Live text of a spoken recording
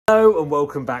Hello and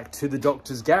welcome back to the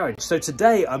Doctor's Garage. So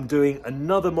today I'm doing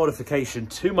another modification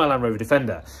to my Land Rover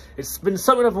Defender. It's been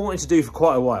something I've been wanting to do for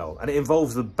quite a while, and it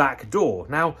involves the back door.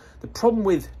 Now, the problem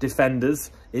with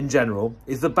Defenders in general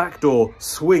is the back door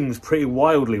swings pretty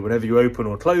wildly whenever you open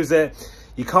or close it.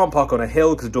 You can't park on a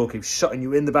hill because the door keeps shutting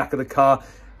you in the back of the car.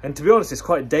 And to be honest, it's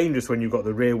quite dangerous when you've got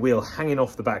the rear wheel hanging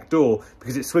off the back door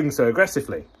because it swings so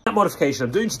aggressively. That modification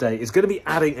I'm doing today is going to be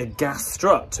adding a gas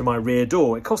strut to my rear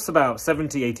door. It costs about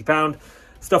 £70–80,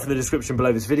 stuff in the description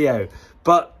below this video.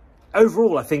 But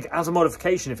overall, I think as a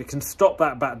modification, if it can stop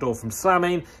that back door from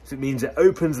slamming, if it means it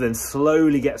opens and then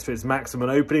slowly gets to its maximum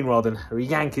opening rather than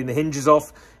yanking the hinges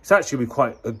off, it's actually going to be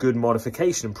quite a good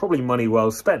modification and probably money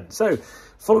well spent. So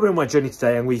following my journey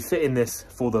today, and we fit in this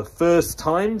for the first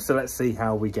time, so let's see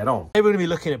how we get on. Today we're going to be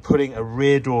looking at putting a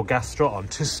rear door gas strut on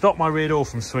to stop my rear door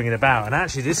from swinging about, and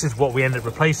actually this is what we ended up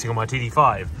replacing on my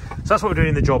TD5. So that's what we're doing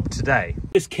in the job today.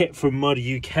 This kit from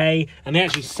Modification, and they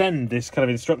actually send this kind of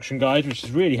instruction guide, which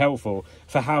is really helpful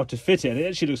for how to fit it, and it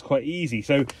actually looks quite easy.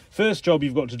 So first job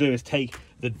you've got to do is take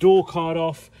the door card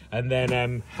off and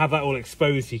then have that all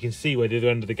exposed so you can see where the other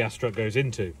end of the gas strut goes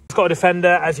into. It's got a Defender,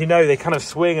 as you know, they kind of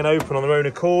swing and open on their own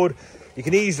accord. You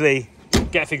can easily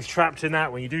get things trapped in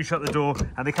that when you do shut the door,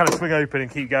 and they kind of swing open and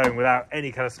keep going without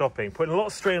any kind of stopping, putting a lot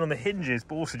of strain on the hinges,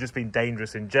 but also just being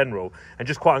dangerous in general and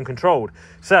just quite uncontrolled.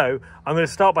 So I'm going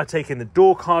to start by taking the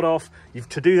door card off.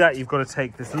 To do that, you've got to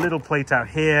take this little plate out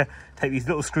here, take these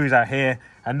little screws out here,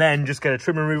 and then just get a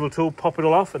trim removal tool, pop it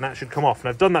all off, and that should come off. And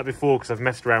I've done that before because I've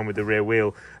messed around with the rear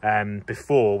wheel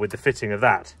before with the fitting of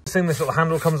that. Seeing this little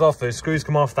handle comes off, those screws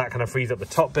come off, that kind of frees up the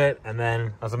top bit, and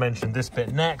then, as I mentioned, this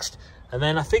bit next. And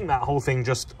then I think that whole thing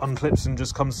just unclips and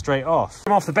just comes straight off.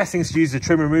 The best thing is to use the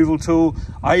trim removal tool.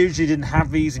 I usually didn't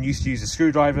have these and used to use a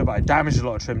screwdriver, but I damaged a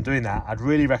lot of trim doing that. I'd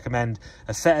really recommend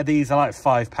a set of these. They're like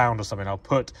 £5 or something. I'll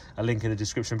put a link in the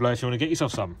description below if you want to get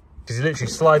yourself some. Because you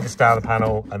literally slide this down the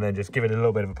panel and then just give it a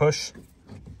little bit of a push.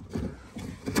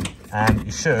 And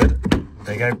you should,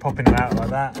 there you go, popping them out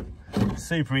like that.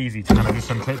 Super easy to kind of just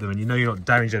unclip them, and you know you're not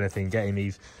damaging anything getting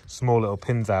these small little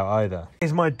pins out either.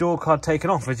 Here's my door card taken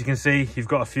off. As you can see, you've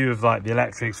got a few of like the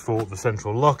electrics for the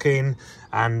central locking,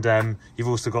 and you've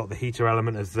also got the heater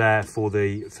element as there for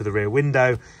the rear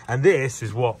window. And this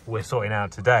is what we're sorting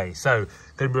out today. So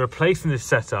going to be replacing this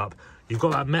setup. You've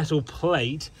got that metal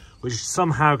plate which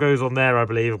somehow goes on there, I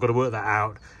believe. I've got to work that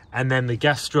out. And then the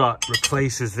gas strut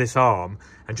replaces this arm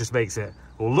and just makes it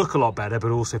will look a lot better, but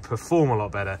also perform a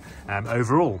lot better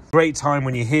overall. Great time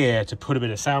when you're here to put a bit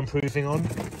of soundproofing on.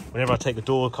 Whenever I take the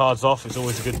door cards off, it's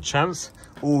always a good chance.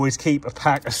 Always keep a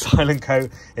pack of silent coat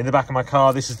in the back of my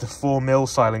car. This is the 4mm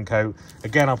silent coat.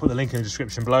 Again, I'll put the link in the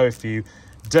description below if you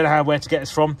don't know where to get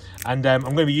this from. And I'm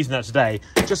going to be using that today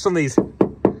just on these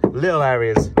little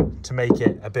areas to make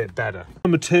it a bit better.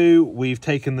 Number two, we've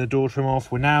taken the door trim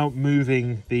off. We're now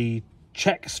moving the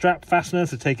check strap fastener,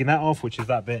 so taking that off, which is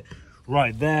that bit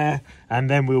right there, and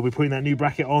then we'll be putting that new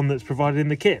bracket on that's provided in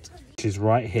the kit, which is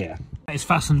right here. It's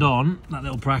fastened on, that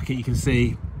little bracket you can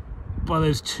see by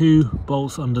those two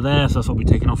bolts under there, so that's what we're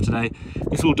taking off today.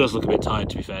 This all does look a bit tired,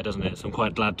 to be fair, doesn't it? So I'm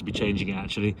quite glad to be changing it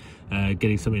actually,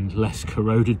 getting something less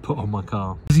corroded put on my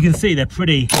car. As you can see, they're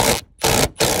pretty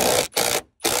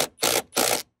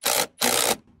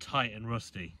tight and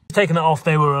rusty. Taking that off,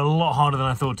 they were a lot harder than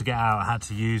I thought to get out. I had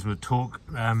to use my torque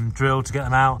drill to get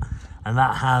them out, and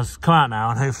that has come out now,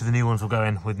 and hopefully the new ones will go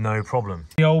in with no problem.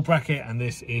 The old bracket, and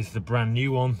this is the brand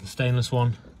new one, the stainless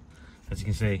one. As you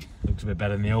can see, looks a bit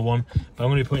better than the old one, but I'm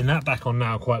going to be putting that back on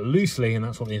now quite loosely, and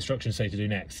that's what the instructions say to do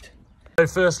next. So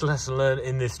first lesson learned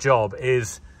in this job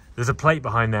is there's a plate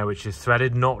behind there which is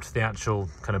threaded, not the actual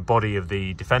kind of body of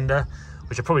the Defender,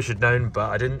 which I probably should have known, but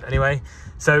I didn't anyway.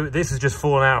 So this has just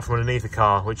fallen out from underneath the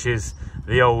car, which is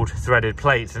the old threaded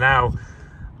plate. So now,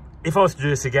 if I was to do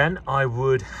this again, I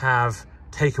would have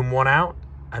taken one out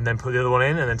and then put the other one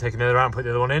in, and then taken the other out and put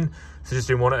the other one in. So just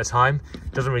doing one at a time.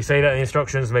 It doesn't really say that in the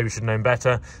instructions, maybe I should have known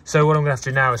better. So what I'm gonna have to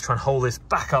do now is try and hold this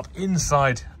back up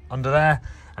inside under there,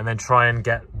 and then try and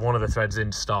get one of the threads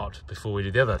in to start before we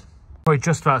do the other. Probably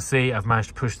just about to see, I've managed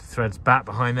to push the threads back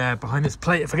behind there, behind this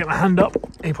plate. If I get my hand up,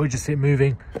 you probably just see it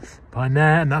moving behind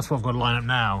there, and that's what I've got to line up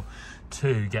now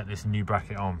to get this new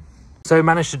bracket on. So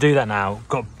managed to do that now.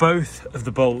 Got both of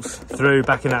the bolts through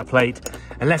back in that plate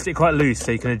and left it quite loose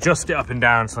so you can adjust it up and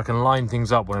down, so I can line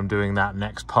things up when I'm doing that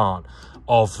next part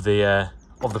of the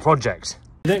project.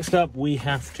 Next up, we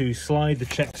have to slide the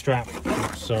check strap,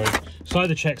 slide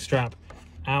the check strap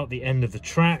out the end of the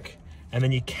track and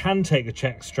then you can take the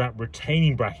check strap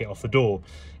retaining bracket off the door.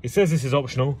 It says this is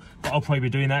optional, but I'll probably be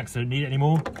doing that because I don't need it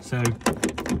anymore. So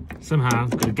somehow I'm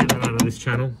going to get that out of this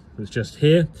channel that's just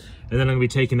here, and then I'm going to be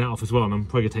taking that off as well, and I'm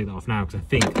probably going to take that off now because I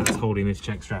think that's holding this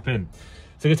check strap in. So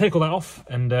I'm going to take all that off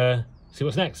and see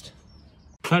what's next.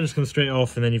 That just comes straight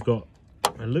off, and then you've got,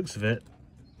 by the looks of it,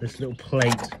 this little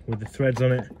plate with the threads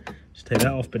on it. Just take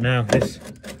that off, but now this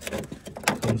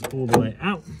comes all the way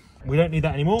out. We don't need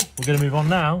that anymore. We're going to move on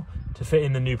now to fit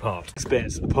in the new part. This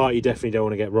bit's the part you definitely don't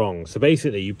want to get wrong. So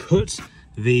basically you put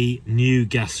the new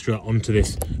gas strut onto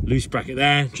this loose bracket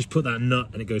there, just put that nut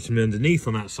and it goes from underneath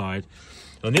on that side.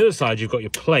 On the other side you've got your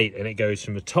plate and it goes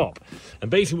from the top. And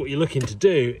basically what you're looking to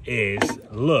do is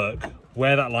look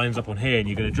where that lines up on here, and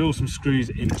you're going to drill some screws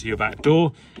into your back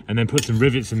door and then put some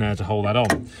rivets in there to hold that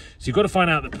on. So you've got to find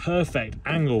out the perfect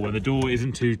angle where the door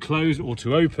isn't too closed or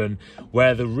too open,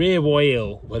 where the rear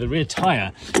wheel, where the rear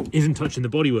tyre isn't touching the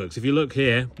bodywork. So if you look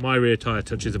here, my rear tyre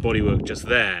touches the bodywork just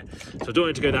there. So I don't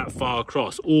want it to go that far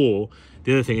across. Or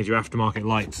the other thing is your aftermarket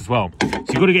lights as well. So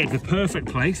you've got to get it to the perfect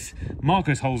place, mark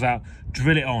those holes out,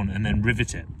 drill it on and then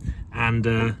rivet it.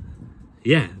 And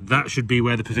yeah, that should be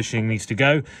where the positioning needs to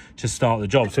go to start the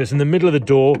job. So it's in the middle of the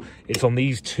door. It's on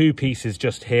these two pieces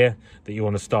just here that you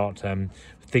want to start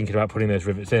thinking about putting those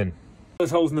rivets in. Those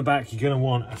holes in the back, you're going to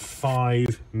want a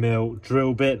 5mm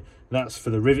drill bit. That's for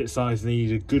the rivet size, and you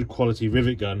need a good quality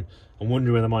rivet gun. I'm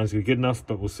wondering whether mine's going to be good enough,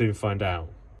 but we'll soon find out.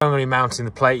 I'm going to be mounting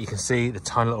the plate. You can see the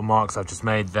tiny little marks I've just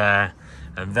made there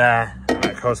and there, and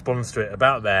that corresponds to it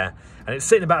about there. And it's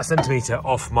sitting about 1 centimetre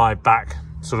off my back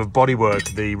sort of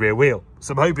bodywork, the rear wheel.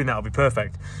 So I'm hoping that'll be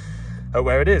perfect at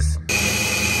where it is.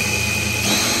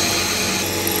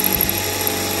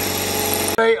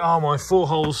 They are my 4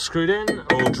 holes screwed in,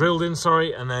 or drilled in,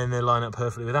 sorry, and then they line up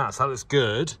perfectly with that. So that looks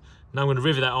good. Now I'm going to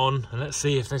rivet that on and let's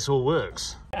see if this all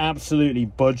works. Absolutely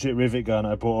budget rivet gun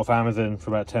I bought off Amazon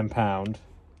for about £10.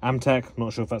 Amtech, I'm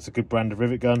not sure if that's a good brand of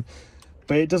rivet gun,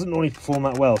 but it doesn't normally perform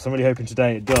that well. So I'm really hoping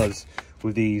today it does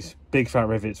with these big fat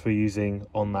rivets we're using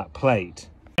on that plate.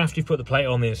 After you've put the plate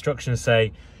on, the instructions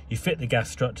say you fit the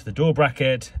gas strut to the door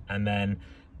bracket, and then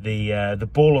the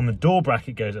ball on the door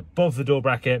bracket goes above the door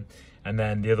bracket, and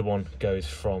then the other one goes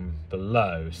from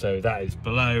below. So that is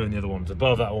below and the other one's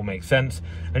above. That all makes sense.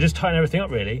 And just tighten everything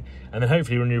up really, and then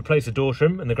hopefully when you replace the door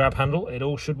trim and the grab handle, it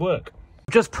all should work.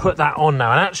 I've just put that on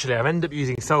now, and actually I've ended up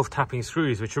using self-tapping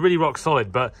screws, which are really rock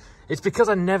solid, but it's because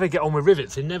I never get on with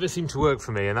rivets. They never seem to work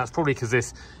for me, and that's probably because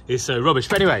this is so rubbish.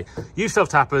 But anyway, use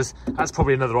self-tappers. That's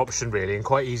probably another option really, and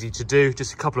quite easy to do.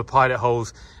 Just a couple of pilot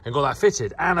holes and got that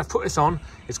fitted. And I've put this on.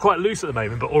 It's quite loose at the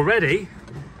moment, but already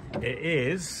it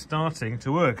is starting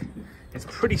to work. It's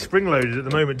pretty spring-loaded at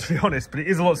the moment, to be honest, but it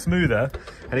is a lot smoother,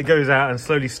 and it goes out and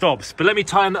slowly stops. But let me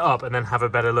tighten that up and then have a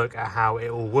better look at how it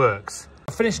all works.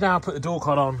 I've finished now, put the door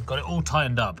card on, got it all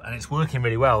tightened up, and it's working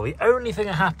really well. The only thing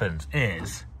that happens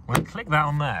is, when I click that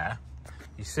on there,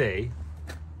 you see,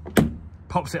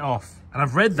 pops it off. And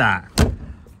I've read that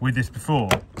with this before,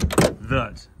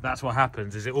 that's what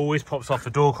happens, is it always pops off the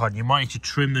door card, and you might need to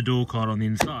trim the door card on the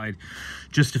inside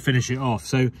just to finish it off.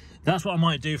 So that's what I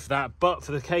might do for that. But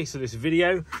for the case of this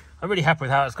video, I'm really happy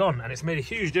with how it's gone, and it's made a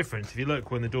huge difference. If you look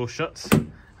when the door shuts,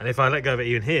 and if I let go of it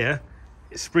even here,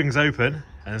 it springs open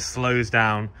and slows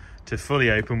down to fully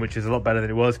open, which is a lot better than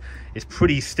it was. It's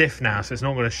pretty stiff now, so it's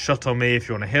not going to shut on me if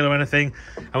you're on a hill or anything.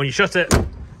 And when you shut it,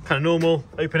 kind of normal,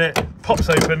 open it, pops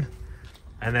open,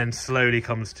 and then slowly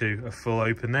comes to a full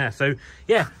open there. So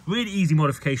yeah, really easy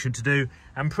modification to do,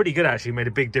 and pretty good actually. Made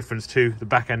a big difference to the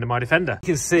back end of my Defender. You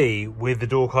can see with the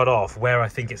door card off where I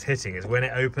think it's hitting is when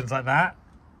it opens like that.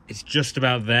 It's just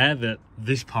about there that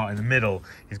this part in the middle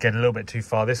is getting a little bit too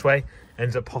far this way,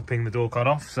 ends up popping the door card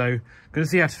off. So going to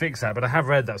see how to fix that, but I have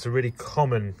read that's a really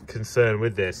common concern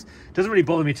with this. Doesn't really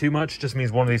bother me too much, just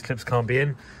means one of these clips can't be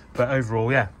in. But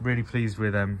overall, yeah, really pleased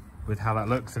with how that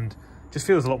looks, and just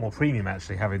feels a lot more premium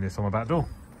actually having this on my back door.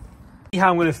 See how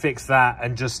I'm going to fix that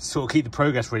and just sort of keep the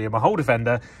progress really of my whole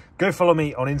Defender. Go follow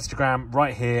me on Instagram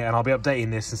right here, and I'll be updating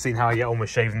this and seeing how I get on with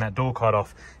shaving that door card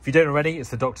off. If you don't already, it's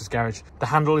the Doctor's Garage. The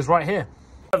handle is right here.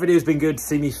 That video has been good to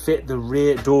see me fit the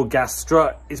rear door gas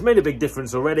strut. It's made a big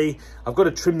difference already. I've got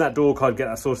to trim that door card, get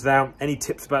that sorted out. Any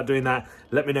tips about doing that,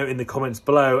 let me know in the comments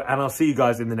below, and I'll see you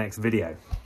guys in the next video.